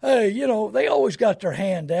 hey, they always got their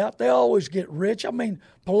hand out. They always get rich. I mean,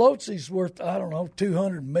 Pelosi's worth, I don't know,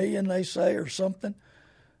 $200 million, they say, or something.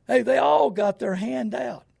 Hey, they all got their hand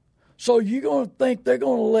out. So you're going to think they're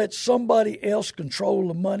going to let somebody else control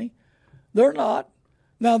the money? They're not.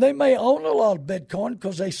 Now, they may own a lot of Bitcoin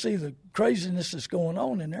because they see the craziness that's going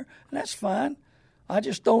on in there, and that's fine. I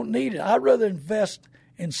just don't need it. I'd rather invest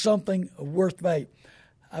in something of worth value.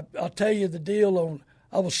 I'll tell you the deal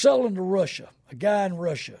I was selling to Russia, a guy in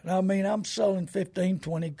Russia. And I mean, I'm selling 15,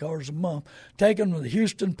 20 cars a month, taking them to the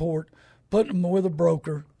Houston port, putting them with a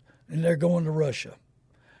broker, and they're going to Russia.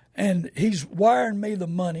 And he's wiring me the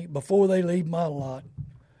money before they leave my lot.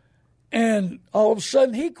 And all of a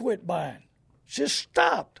sudden, he quit buying. Just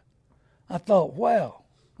stopped. I thought, wow,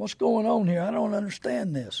 what's going on here? I don't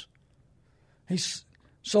understand this.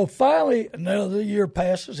 So finally, another year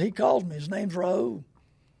passes. He calls me. His name's Raul.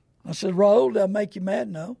 I said, Raul, did I make you mad?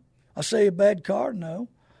 No. I say a bad car? No.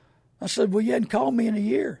 I said, well, you hadn't called me in a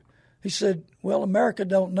year. He said, well, America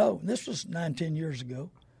don't know. And this was 10 years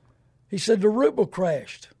ago. He said, the ruble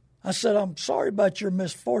crashed. I said, I'm sorry about your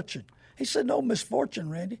misfortune. He said, no misfortune,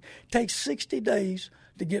 Randy. It takes 60 days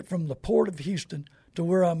to get from the port of Houston to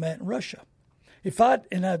where I'm at in Russia.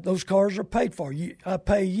 Those cars are paid for. I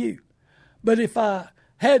pay you. But if I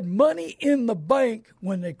had money in the bank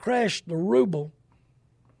when they crashed the ruble,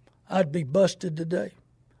 I'd be busted today.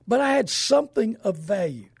 But I had something of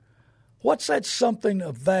value. What's that something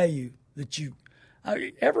of value that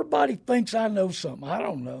everybody thinks I know something. I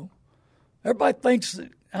don't know. Everybody thinks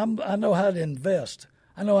that I know how to invest.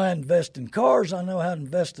 I know how to invest in cars. I know how to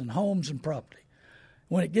invest in homes and property.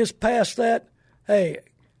 When it gets past that, hey,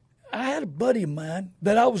 I had a buddy of mine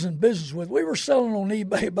that I was in business with. We were selling on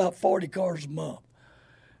eBay about 40 cars a month.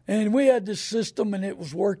 And we had this system, and it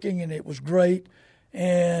was working, and it was great.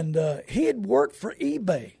 And he had worked for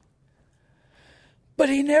eBay. But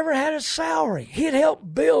he never had a salary. He had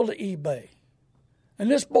helped build eBay. And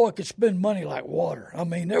this boy could spend money like water. I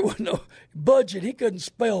mean, there was no budget. He couldn't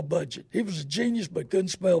spell budget. He was a genius, but couldn't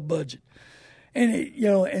spell budget. And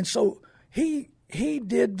and so he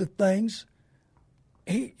did the things.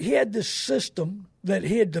 He had this system that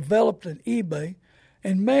he had developed at eBay,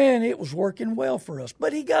 and man, it was working well for us.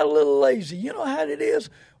 But he got a little lazy. You know how it is.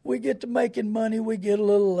 We get to making money, we get a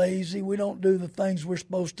little lazy. We don't do the things we're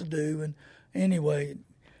supposed to do. And anyway,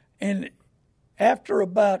 and after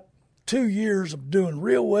about 2 years of doing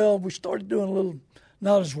real well, we started doing a little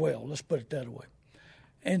not as well. Let's put it that way.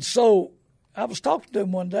 And so I was talking to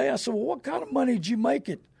him one day. I said, well, what kind of money did you make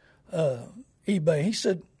at eBay? He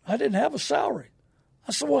said, I didn't have a salary.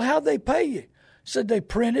 I said, well, how'd they pay you? He said, they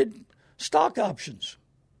printed stock options.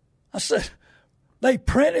 I said, they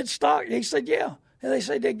printed stock? He said, yeah. And they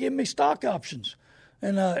said they'd give me stock options,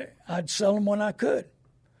 and I'd sell them when I could.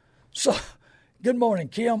 So, good morning,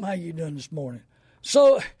 Kim. How you doing this morning?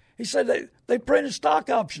 So he said they printed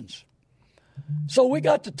stock options. So we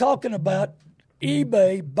got to talking about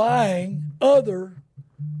eBay buying other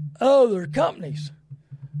companies.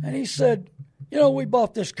 And he said, we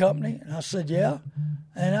bought this company. And I said, yeah.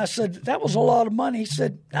 And I said, that was a lot of money. He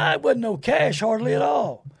said, nah, it wasn't no cash hardly at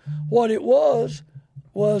all. What it was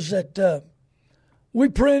that we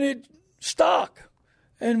printed stock.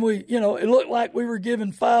 And it looked like we were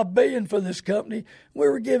giving $5 billion for this company. We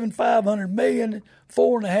were giving $500 million,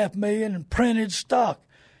 $4.5 million in printed stock.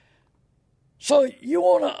 So you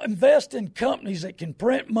want to invest in companies that can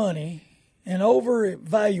print money and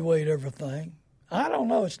over-evaluate everything. I don't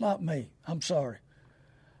know. It's not me. I'm sorry.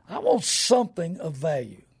 I want something of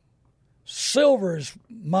value. Silver is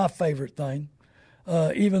my favorite thing,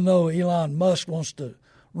 even though Elon Musk wants to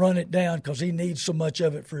run it down because he needs so much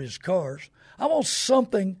of it for his cars. I want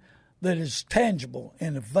something that is tangible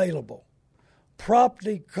and available.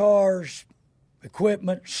 Property, cars,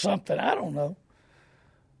 equipment, something, I don't know.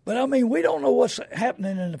 But, I mean, we don't know what's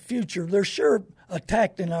happening in the future. They're sure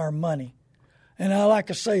attacking our money. And like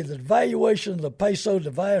I say, the devaluation of the peso,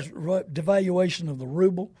 devaluation of the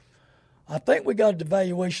ruble. I think we got a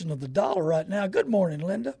devaluation of the dollar right now. Good morning,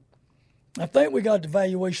 Linda. I think we got a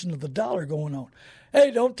devaluation of the dollar going on. Hey,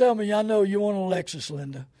 don't tell me I know you want a Lexus,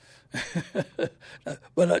 Linda.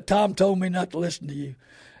 But Tom told me not to listen to you.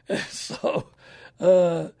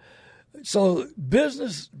 So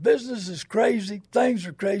business is crazy. Things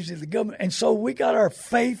are crazy. The government, and so we got our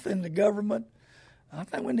faith in the government. I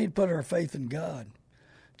think we need to put our faith in God.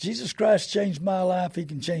 Jesus Christ changed my life. He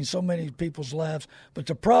can change so many people's lives. But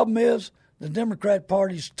the problem is the Democrat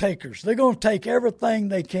Party's takers. They're going to take everything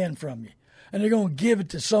they can from you, and they're going to give it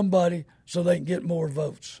to somebody so they can get more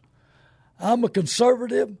votes. I'm a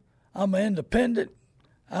conservative. I'm an independent.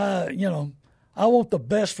 I want the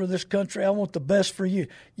best for this country. I want the best for you.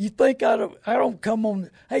 You think I don't come on?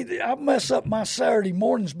 Hey, I mess up my Saturday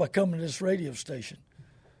mornings by coming to this radio station.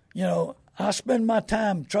 You know, I spend my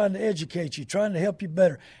time trying to educate you, trying to help you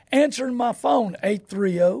better. Answering my phone,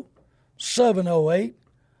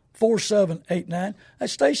 830-708-4789. A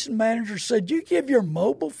station manager said, "You give your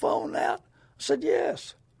mobile phone out?" I said,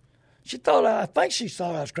 "Yes." I think she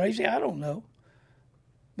thought I was crazy. I don't know.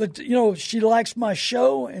 But, you know, she likes my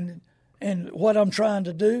show and what I'm trying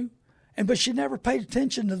to do. But she never paid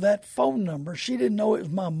attention to that phone number. She didn't know it was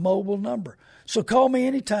my mobile number. So call me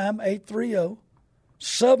anytime,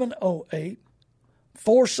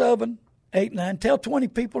 830-708-4789. Tell 20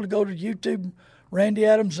 people to go to YouTube, Randy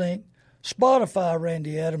Adams Inc., Spotify,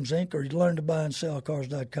 Randy Adams Inc., or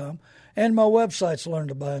LearnToBuyAndSellCars.com. And my website's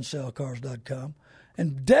LearnToBuyAndSellCars.com.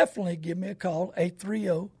 And definitely give me a call,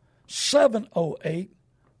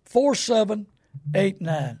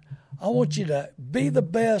 830-708-4789. I want you to be the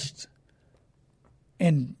best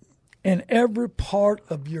in every part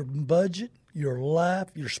of your budget, your life,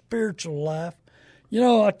 your spiritual life. You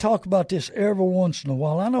know, I talk about this every once in a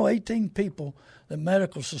while. I know 18 people that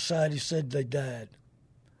Medical Society said they died,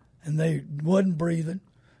 and they wasn't breathing,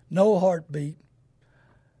 no heartbeat.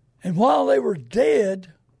 And while they were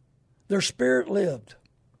dead, their spirit lived.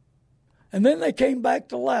 And then they came back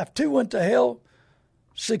to life. 2 went to hell,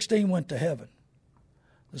 16 went to heaven.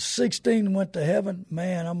 The 16 went to heaven,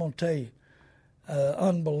 man, I'm going to tell you,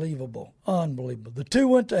 unbelievable. The 2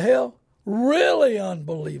 went to hell, really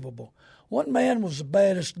unbelievable. One man was the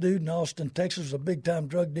baddest dude in Austin, Texas, a big-time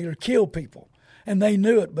drug dealer, killed people. And they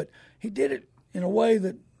knew it, but he did it in a way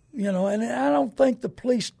that, you know, and I don't think the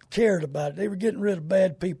police cared about it. They were getting rid of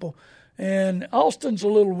bad people. And Austin's a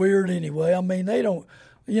little weird anyway. I mean, they don't,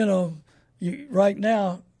 you know, right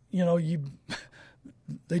now, you know,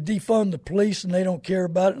 they defund the police and they don't care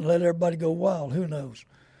about it and let everybody go wild. Who knows?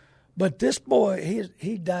 But this boy,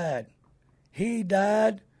 he died. He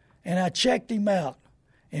died, and I checked him out,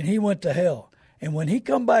 and he went to hell. And when he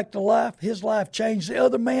come back to life, his life changed. The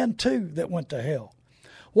other man, too, that went to hell.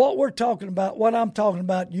 What we're talking about, what I'm talking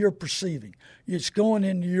about, you're perceiving. It's going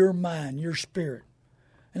into your mind, your spirit.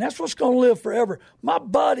 And that's what's going to live forever. My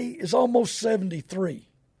body is almost 73.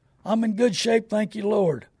 I'm in good shape, thank you,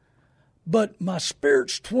 Lord. But my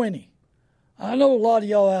spirit's 20. I know a lot of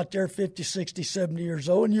y'all out there 50, 60, 70 years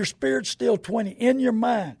old, and your spirit's still 20 in your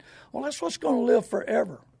mind. Well, that's what's going to live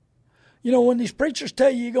forever. You know, when these preachers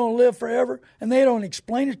tell you you're going to live forever and they don't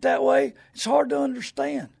explain it that way, it's hard to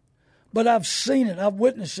understand. But I've seen it. I've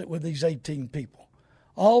witnessed it with these 18 people.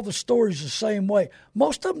 All the stories the same way.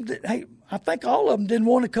 Most of them, I think all of them didn't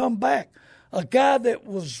want to come back. A guy that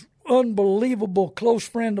was unbelievable close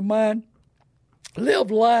friend of mine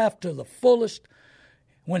lived life to the fullest.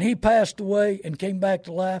 When he passed away and came back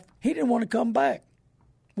to life, he didn't want to come back.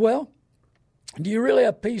 Well, do you really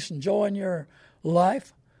have peace and joy in your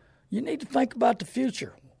life? You need to think about the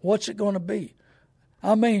future. What's it going to be?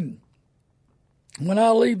 I mean, when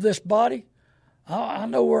I leave this body, I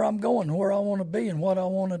know where I'm going, where I want to be, and what I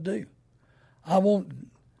want to do. I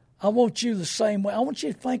want you the same way. I want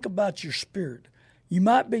you to think about your spirit. You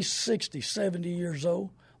might be 60, 70 years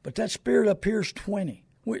old, but that spirit up here is 20.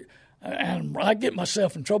 And I get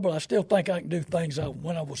myself in trouble. I still think I can do things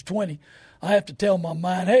when I was 20. I have to tell my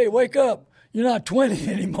mind, hey, wake up. You're not 20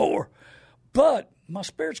 anymore. But my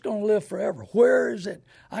spirit's going to live forever. Where is it?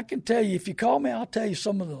 I can tell you, if you call me, I'll tell you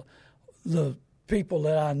some of the people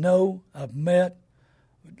that I know, I've met.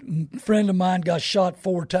 A friend of mine got shot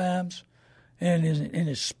 4 times, and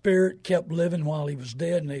his spirit kept living while he was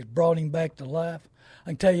dead, and they brought him back to life. I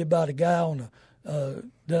can tell you about a guy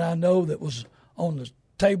that I know that was on the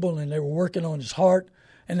table and they were working on his heart,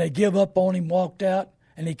 and they give up on him, walked out,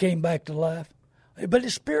 and he came back to life. But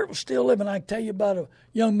his spirit was still living. I can tell you about a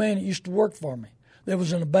young man that used to work for me that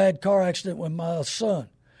was in a bad car accident with my son,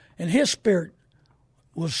 and his spirit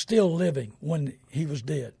was still living when he was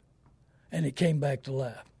dead, and he came back to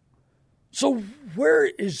life. So where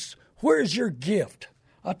is your gift?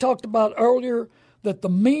 I talked about earlier that the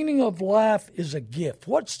meaning of life is a gift.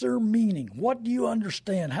 What's their meaning? What do you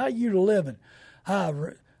understand? How are you living?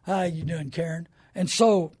 How are you doing, Karen? And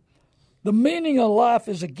so the meaning of life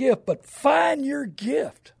is a gift, but find your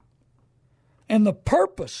gift. And the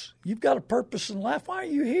purpose, you've got a purpose in life. Why are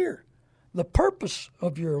you here? The purpose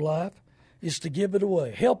of your life is to give it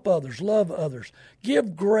away, help others, love others,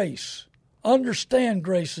 give grace, understand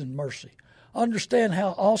grace and mercy, understand how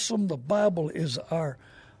awesome the Bible is our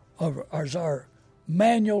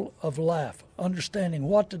manual of life, understanding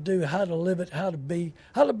what to do, how to live it, how to be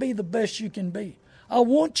the best you can be. I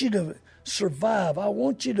want you to survive. I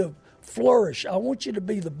want you to flourish. I want you to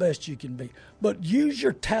be the best you can be. But use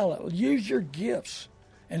your talent, use your gifts,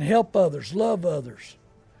 and help others, love others.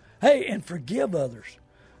 Hey, and forgive others.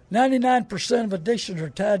 99% of addictions are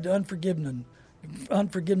tied to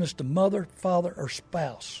unforgiveness to mother, father, or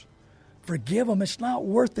spouse. Forgive them. It's not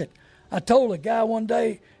worth it. I told a guy one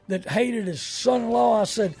day that hated his son-in-law, I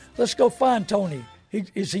said, let's go find Tony.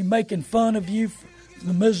 Is he making fun of you for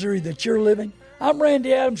the misery that you're living? I'm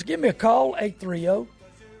Randy Adams. Give me a call,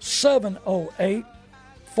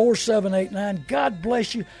 830-708-4789. God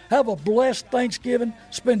bless you. Have a blessed Thanksgiving.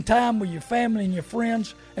 Spend time with your family and your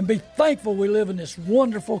friends, and be thankful we live in this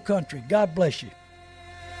wonderful country. God bless you.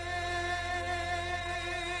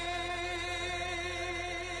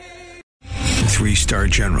 Three-star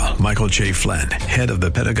General Michael J. Flynn, head of the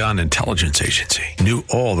Pentagon Intelligence Agency, knew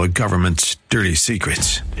all the government's dirty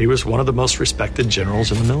secrets. He was one of the most respected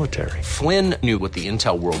generals in the military. Flynn knew what the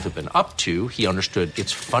intel world had been up to. He understood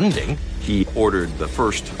its funding. He ordered the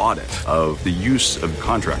first audit of the use of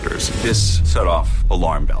contractors. This set off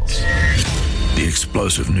alarm bells. The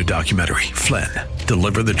explosive new documentary, Flynn,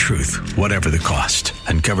 Deliver the Truth, Whatever the Cost,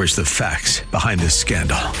 uncovers the facts behind this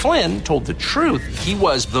scandal. Flynn told the truth. He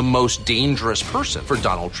was the most dangerous person for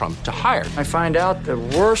Donald Trump to hire. I find out the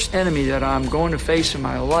worst enemy that I'm going to face in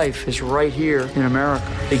my life is right here in America.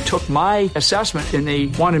 They took my assessment and they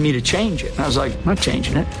wanted me to change it. And I was like, I'm not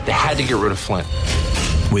changing it. They had to get rid of Flynn.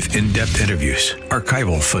 With in-depth interviews,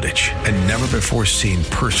 archival footage, and never-before-seen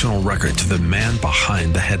personal records of the man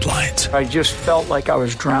behind the headlines. I just felt like I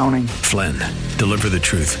was drowning. Flynn, Deliver the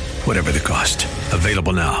Truth, Whatever the Cost.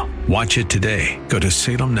 Available now. Watch it today. Go to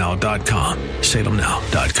salemnow.com.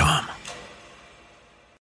 salemnow.com.